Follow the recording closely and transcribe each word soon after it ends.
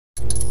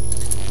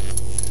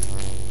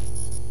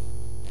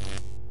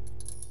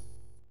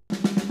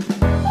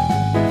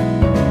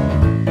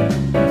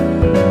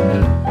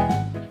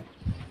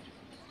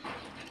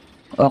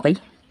Okay.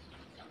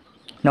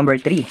 Number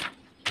 3.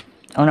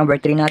 Ang number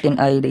 3 natin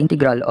ay the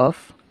integral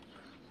of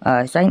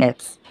sin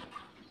x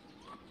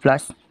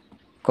plus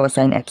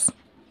cosine x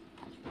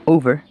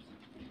over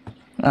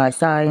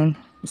sin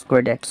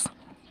squared x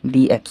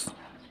dx.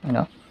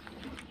 Ano?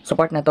 Sa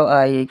part na to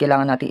ay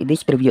kailangan natin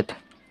i-distribute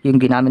yung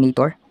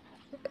denominator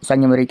sa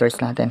numerators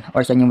natin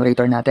or sa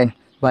numerator natin.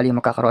 Bali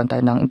magkakaroon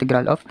tayo ng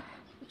integral of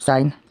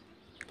sin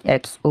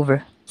x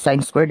over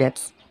sin squared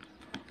x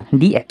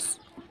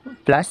dx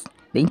plus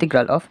the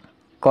integral of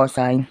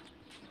cosine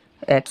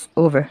x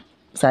over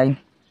sin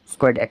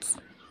squared x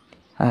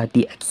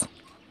dx.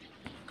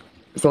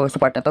 So sa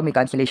part na to may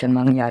cancellation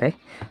mangyayari.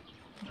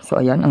 So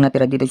ayan, ang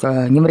natira dito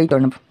sa numerator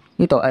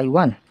nito ay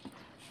 1.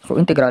 So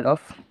integral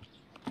of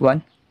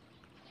 1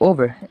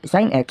 over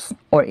sin x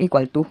or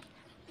equal to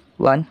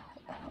 1,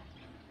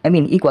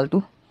 equal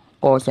to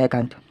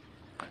cosecant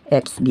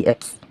x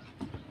dx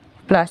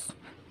plus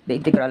the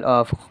integral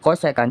of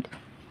cosecant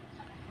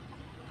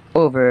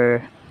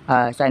over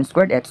sin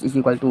squared x is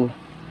equal to,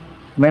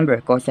 remember,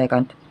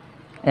 cosecant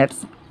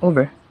x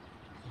over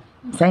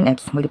sin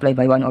x multiplied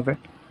by 1 over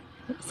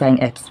sin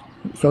x.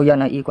 So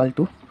yan ay equal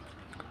to,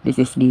 this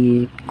is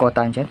the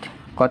cotangent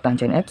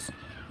x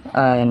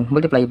and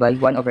multiplied by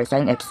 1 over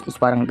sin x is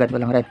parang ganito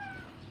lang rin.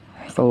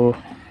 So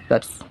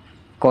that's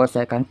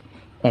cosecant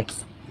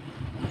x.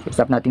 So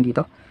stop natin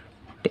dito.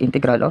 The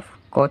integral of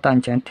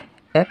cotangent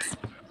x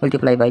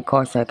multiplied by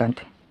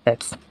cosecant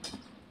x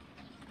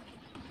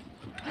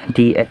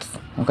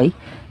dx. Okay?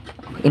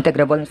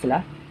 Integrable na sila.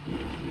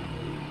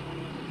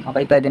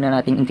 Okay, pwede na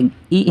natin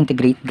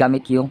i-integrate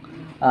gamit yung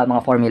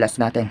mga formulas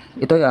natin.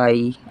 Ito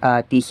ay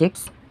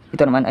T6,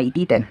 ito naman ay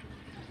T10.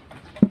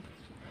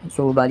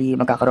 So, bali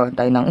magkakaroon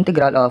tayo ng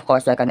integral of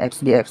cosecant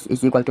x dx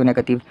is equal to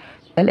negative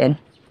ln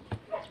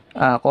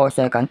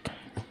cosecant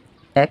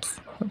x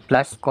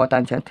plus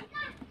cotangent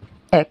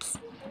x,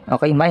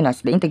 okay,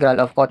 minus the integral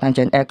of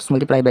cotangent x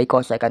multiplied by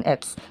cosecant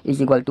x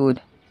is equal to,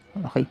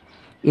 okay,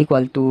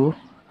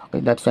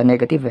 that's a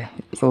negative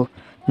so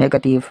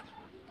negative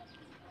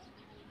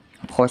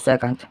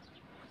cosecant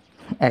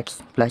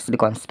x plus the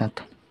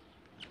constant.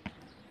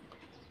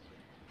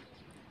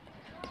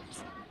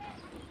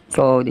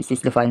 So this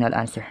is the final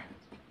answer.